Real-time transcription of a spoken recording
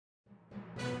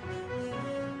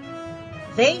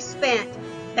They spent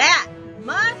that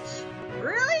much?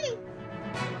 Really?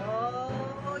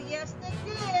 Oh, yes, they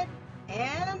did.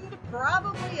 And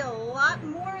probably a lot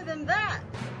more than that.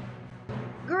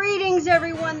 Greetings,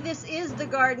 everyone. This is the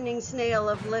Gardening Snail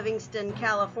of Livingston,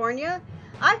 California.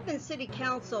 I've been city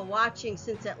council watching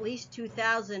since at least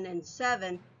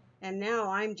 2007, and now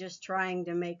I'm just trying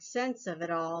to make sense of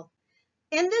it all.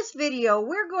 In this video,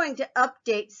 we're going to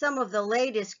update some of the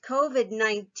latest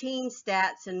COVID-19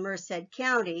 stats in Merced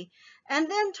County, and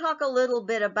then talk a little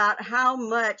bit about how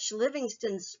much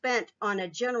Livingston spent on a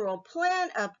general plan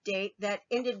update that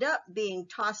ended up being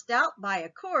tossed out by a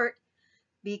court,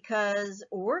 because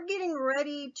we're getting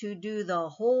ready to do the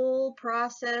whole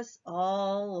process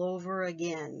all over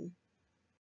again.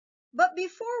 But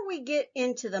before we get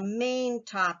into the main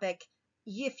topic,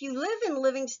 if you live in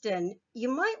Livingston, you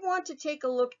might want to take a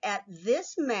look at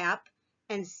this map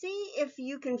and see if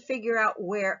you can figure out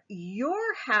where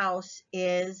your house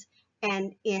is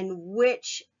and in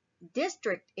which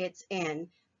district it's in,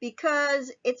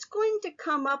 because it's going to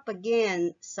come up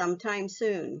again sometime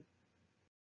soon.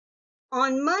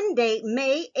 On Monday,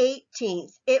 May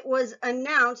 18th, it was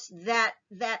announced that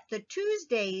the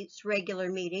Tuesday's regular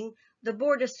meeting, the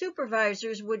Board of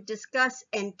Supervisors would discuss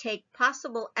and take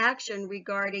possible action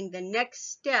regarding the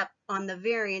next step on the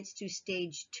variance to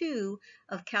Stage 2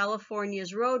 of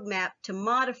California's roadmap to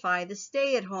modify the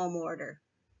stay-at-home order.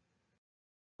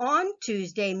 On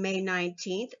Tuesday, May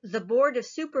 19th, the Board of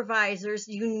Supervisors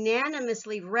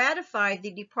unanimously ratified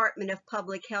the Department of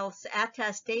Public Health's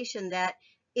attestation that,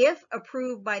 if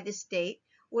approved by the state,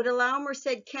 would allow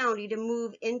Merced County to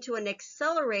move into an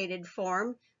accelerated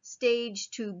form, Stage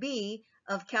 2B,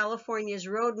 of California's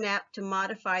roadmap to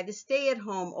modify the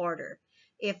stay-at-home order.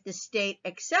 If the state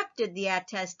accepted the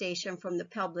attestation from the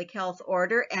public health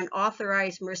order and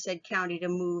authorized Merced County to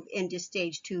move into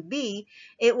Stage 2B,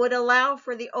 it would allow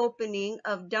for the opening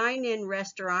of dine-in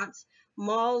restaurants,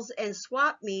 malls and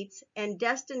swap meets, and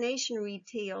destination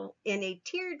retail in a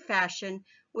tiered fashion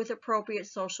with appropriate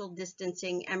social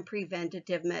distancing and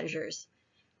preventative measures.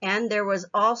 And there was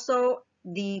also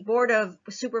the Board of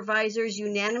Supervisors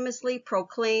unanimously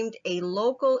proclaimed a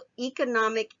local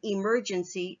economic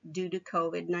emergency due to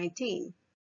COVID-19.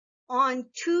 On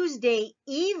Tuesday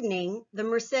evening, the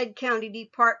Merced County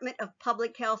Department of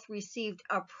Public Health received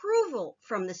approval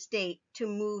from the state to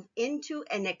move into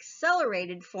an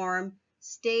accelerated form,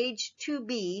 Stage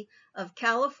 2B, of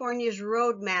California's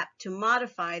roadmap to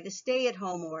modify the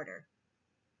stay-at-home order.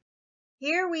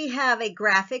 Here we have a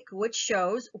graphic which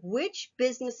shows which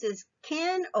businesses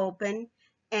can open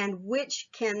and which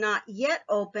cannot yet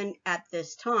open at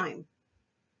this time.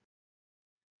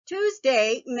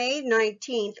 Tuesday, May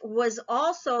 19th, was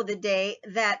also the day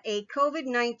that a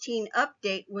COVID-19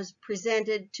 update was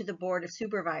presented to the Board of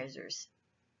Supervisors.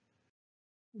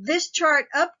 This chart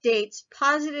updates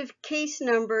positive case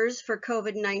numbers for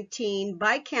COVID-19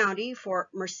 by county for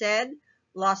Merced,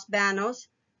 Los Banos,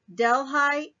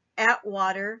 Delhi,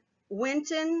 Atwater,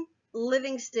 Winton,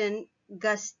 Livingston,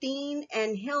 Gustine,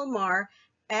 and Hillmar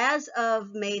as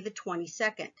of May the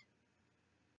 22nd.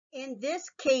 In this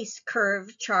case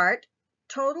curve chart,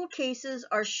 total cases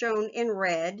are shown in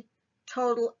red,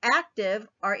 total active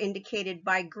are indicated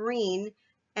by green,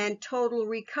 and total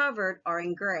recovered are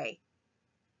in gray.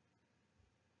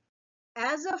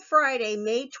 As of Friday,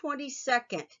 May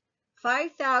 22nd,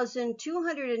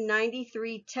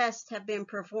 5,293 tests have been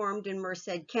performed in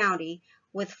Merced County,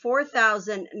 with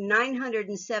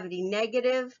 4,970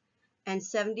 negative and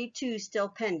 72 still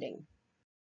pending.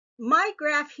 My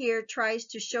graph here tries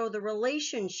to show the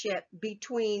relationship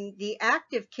between the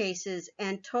active cases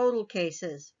and total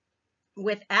cases,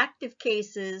 with active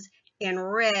cases in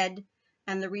red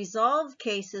and the resolved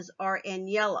cases are in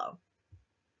yellow.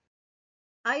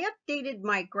 I updated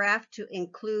my graph to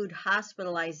include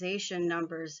hospitalization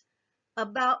numbers.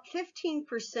 About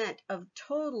 15% of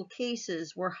total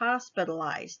cases were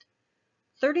hospitalized.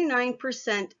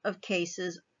 39% of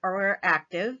cases are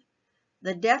active.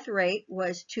 The death rate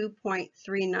was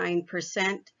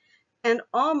 2.39%, and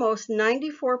almost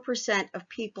 94% of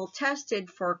people tested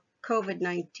for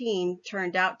COVID-19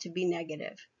 turned out to be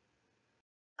negative.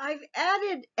 I've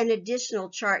added an additional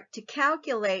chart to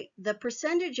calculate the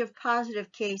percentage of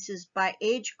positive cases by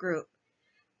age group,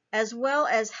 as well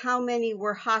as how many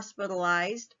were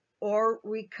hospitalized or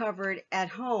recovered at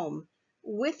home,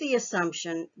 with the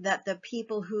assumption that the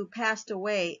people who passed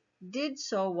away did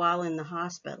so while in the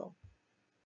hospital.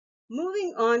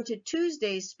 Moving on to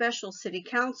Tuesday's special city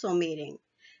council meeting.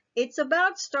 It's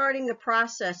about starting the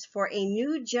process for a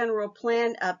new general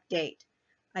plan update.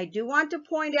 I do want to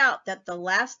point out that the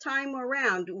last time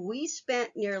around, we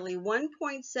spent nearly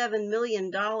 $1.7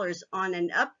 million on an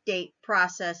update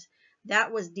process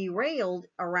that was derailed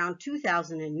around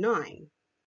 2009.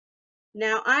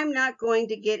 Now, I'm not going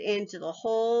to get into the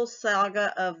whole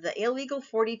saga of the illegal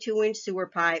 42-inch sewer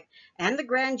pipe and the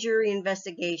grand jury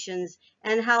investigations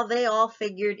and how they all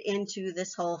figured into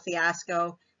this whole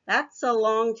fiasco. That's a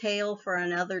long tale for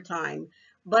another time,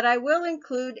 but I will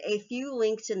include a few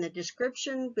links in the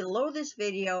description below this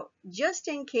video just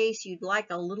in case you'd like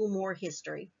a little more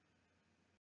history.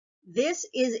 This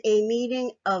is a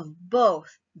meeting of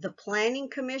both the Planning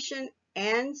Commission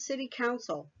and City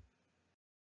Council.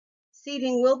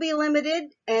 Seating will be limited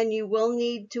and you will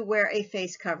need to wear a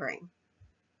face covering.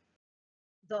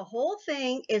 The whole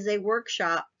thing is a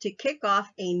workshop to kick off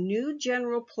a new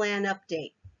general plan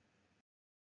update.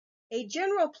 A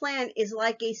general plan is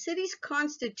like a city's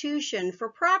constitution for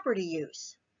property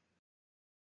use.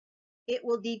 It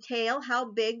will detail how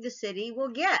big the city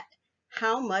will get,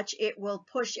 how much it will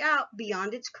push out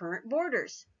beyond its current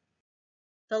borders.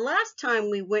 The last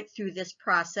time we went through this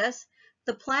process,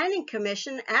 the Planning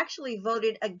Commission actually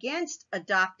voted against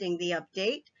adopting the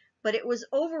update, but it was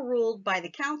overruled by the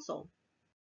Council.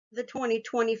 The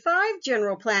 2025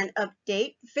 General Plan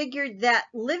update figured that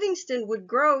Livingston would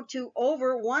grow to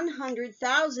over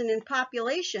 100,000 in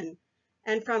population,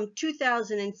 and from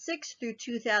 2006 through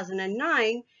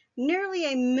 2009, nearly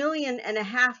 $1.5 million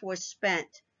was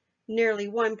spent, nearly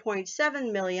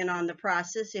 $1.7 million on the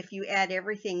process if you add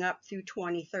everything up through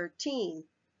 2013.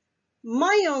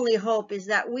 My only hope is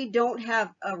that we don't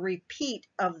have a repeat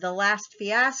of the last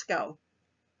fiasco.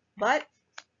 But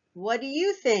what do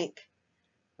you think?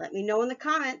 Let me know in the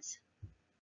comments.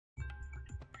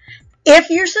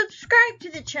 If you're subscribed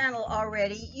to the channel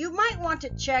already, you might want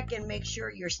to check and make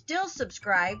sure you're still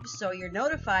subscribed so you're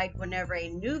notified whenever a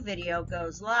new video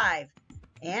goes live.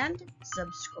 And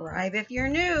subscribe if you're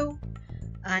new.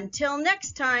 Until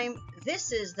next time,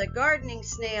 this is the gardening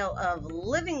snail of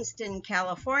Livingston,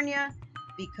 California,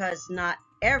 because not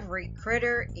every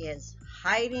critter is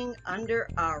hiding under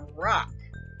a rock.